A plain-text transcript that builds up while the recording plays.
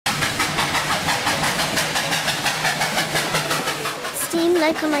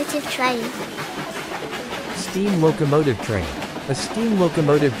locomotive train. Steam locomotive train. A steam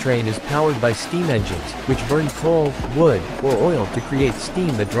locomotive train is powered by steam engines, which burn coal, wood, or oil to create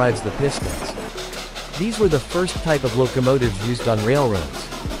steam that drives the pistons. These were the first type of locomotives used on railroads.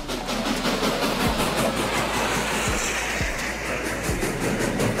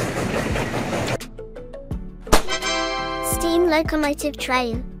 Steam locomotive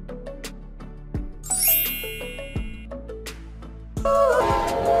train.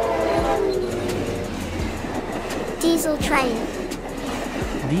 Diesel train.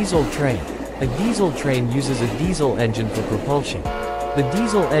 Diesel train. A diesel train uses a diesel engine for propulsion. The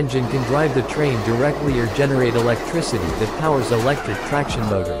diesel engine can drive the train directly or generate electricity that powers electric traction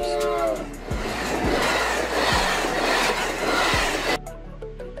motors.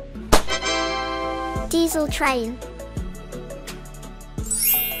 Diesel train.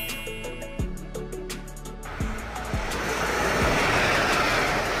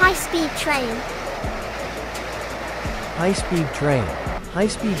 High-speed train. High-speed train.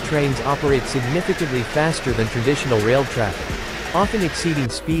 High-speed trains operate significantly faster than traditional rail traffic, often exceeding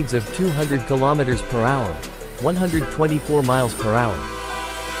speeds of 200 km per hour, 124 miles per hour.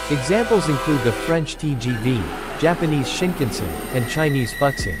 Examples include the French TGV, Japanese Shinkansen, and Chinese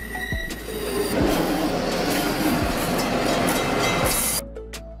Fuxing.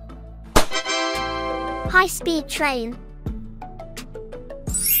 High-speed train.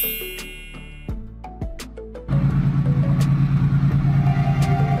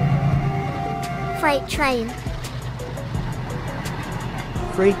 Freight train.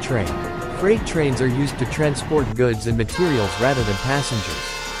 Freight train. Freight trains are used to transport goods and materials rather than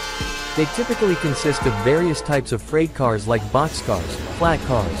passengers. They typically consist of various types of freight cars like boxcars, flat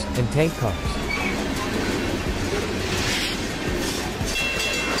cars, and tank cars.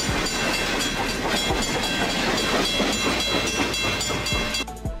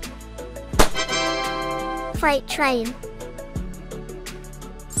 Freight train.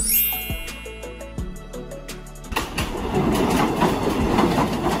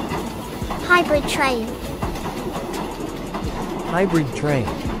 Hybrid train. Hybrid train.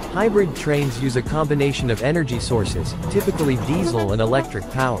 Hybrid trains use a combination of energy sources, typically diesel and electric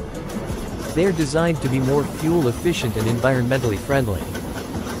power. They are designed to be more fuel efficient and environmentally friendly.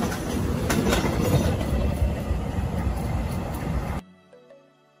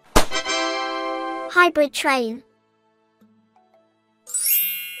 Hybrid train.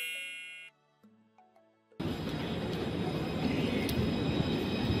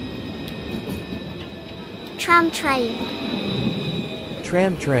 Tram train.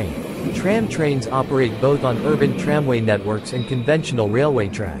 Tram train. Tram trains operate both on urban tramway networks and conventional railway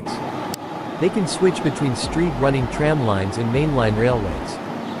tracks. They can switch between street-running tram lines and mainline railways.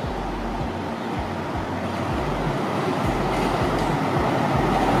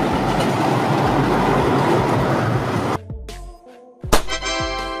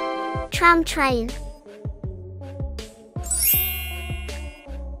 Tram train.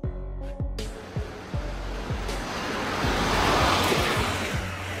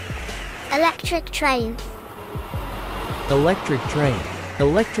 Electric train. Electric train.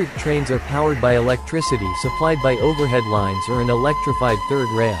 Electric trains are powered by electricity supplied by overhead lines or an electrified third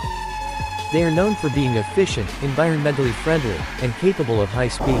rail. They are known for being efficient, environmentally friendly, and capable of high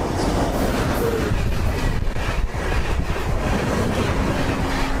speeds.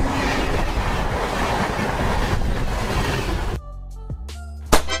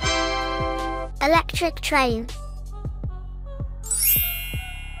 Electric train.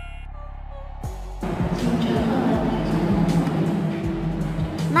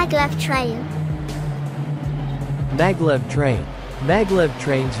 Maglev train. Maglev train. Maglev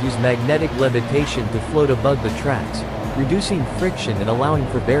trains use magnetic levitation to float above the tracks, reducing friction and allowing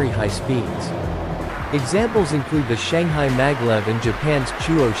for very high speeds. Examples include the Shanghai Maglev and Japan's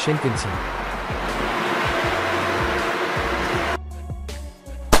Chuo Shinkansen.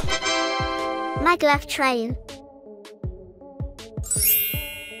 Maglev train.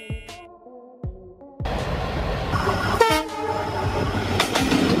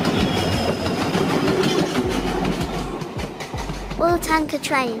 Oil tanker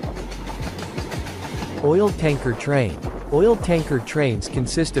train. Oil tanker train. Oil tanker trains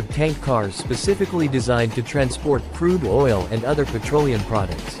consist of tank cars specifically designed to transport crude oil and other petroleum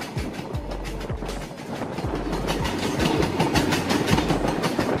products.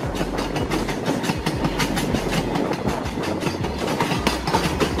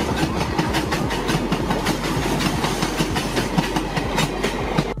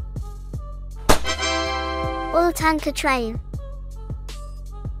 Oil tanker train.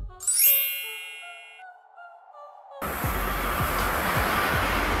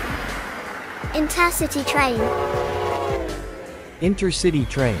 Intercity Train. Intercity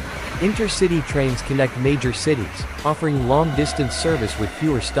Train. Intercity trains connect major cities, offering long-distance service with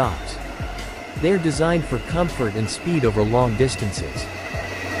fewer stops. They are designed for comfort and speed over long distances.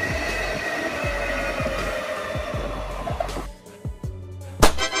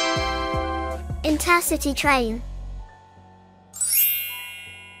 Intercity Train.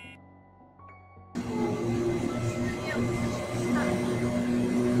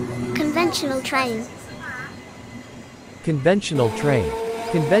 Conventional Train. Conventional train.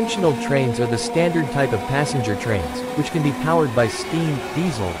 Conventional trains are the standard type of passenger trains, which can be powered by steam,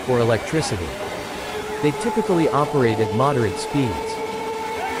 diesel, or electricity. They typically operate at moderate speeds.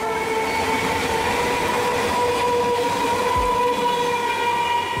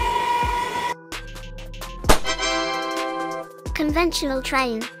 Conventional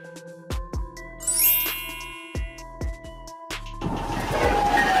Train.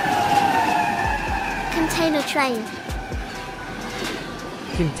 Container Train.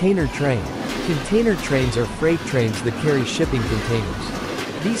 Container train. Container trains are freight trains that carry shipping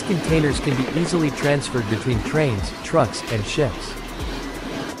containers. These containers can be easily transferred between trains, trucks, and ships.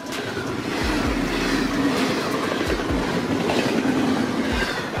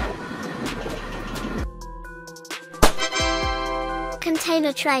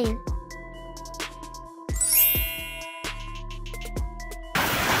 Container Train.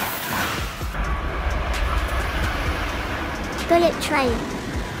 Bullet Train.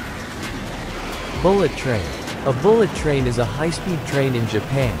 Bullet train. A bullet train is a high-speed train in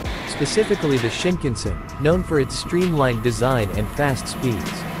Japan, specifically the Shinkansen, known for its streamlined design and fast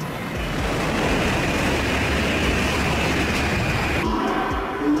speeds.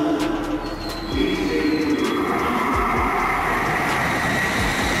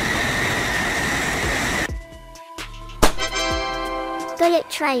 Bullet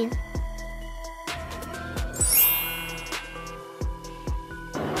Train.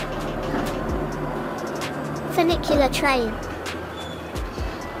 Funicular Train.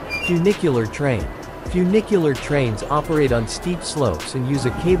 Funicular train. Funicular trains operate on steep slopes and use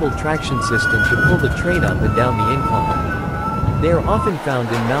a cable traction system to pull the train up and down the incline. They are often found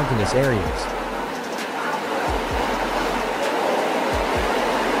in mountainous areas.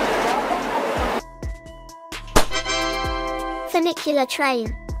 Funicular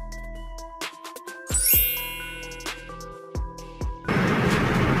Train.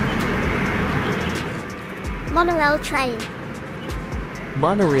 Monorail Train.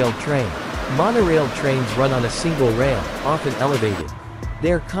 Monorail train. Monorail trains run on a single rail, often elevated.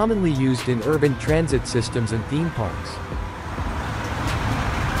 They are commonly used in urban transit systems and theme parks.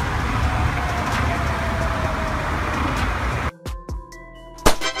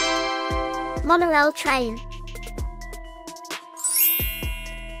 Monorail Train.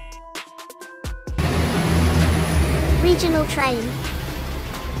 Regional Train.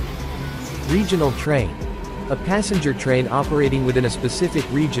 Regional train. A passenger train operating within a specific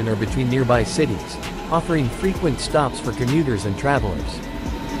region or between nearby cities, offering frequent stops for commuters and travelers.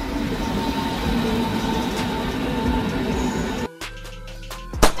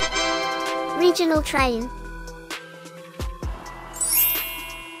 Regional Train.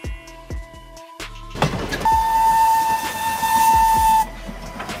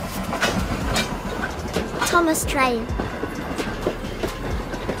 Thomas Train.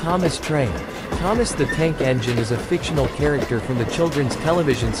 Thomas Train. Thomas the Tank Engine is a fictional character from the children's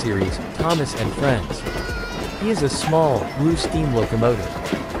television series, Thomas and Friends. He is a small, blue steam locomotive.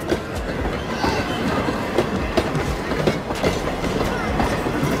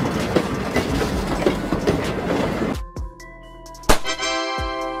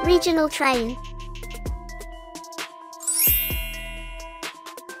 Regional Train.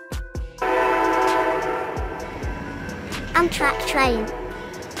 Amtrak Train.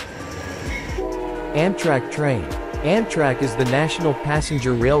 Amtrak Train. Amtrak is the national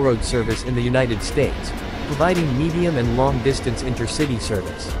passenger railroad service in the United States, providing medium and long-distance intercity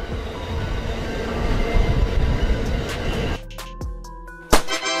service.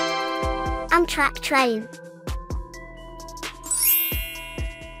 Amtrak Train.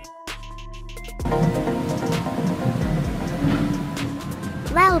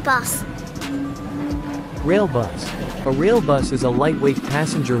 Railbus. Railbus. A railbus is a lightweight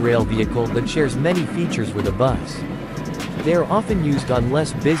passenger rail vehicle that shares many features with a bus. They are often used on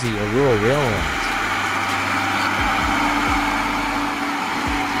less busy or rural rail lines.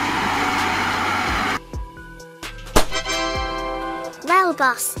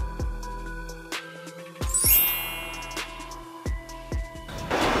 Railbus.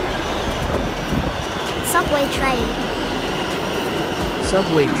 Subway Train.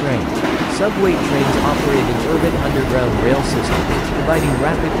 Subway train. Subway trains operate in urban underground rail systems, providing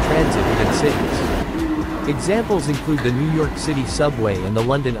rapid transit within cities. Examples include the New York City subway and the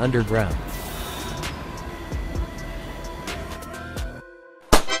London Underground.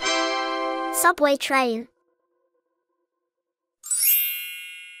 Subway train.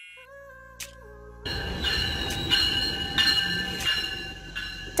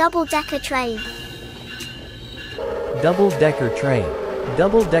 Double-decker train. Double-decker train.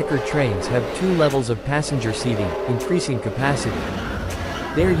 Double-decker trains have 2 levels of passenger seating, increasing capacity.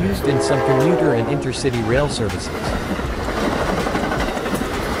 They are used in some commuter and intercity rail services.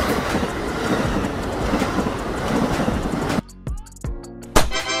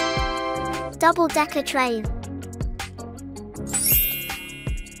 Double-decker train.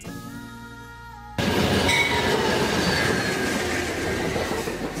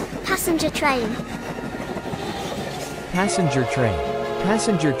 Passenger train. Passenger train.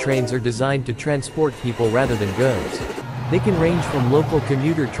 Passenger trains are designed to transport people rather than goods. They can range from local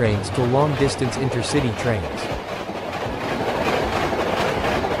commuter trains to long-distance intercity trains.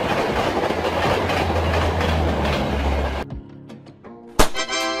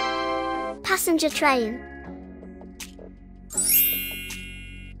 Passenger train.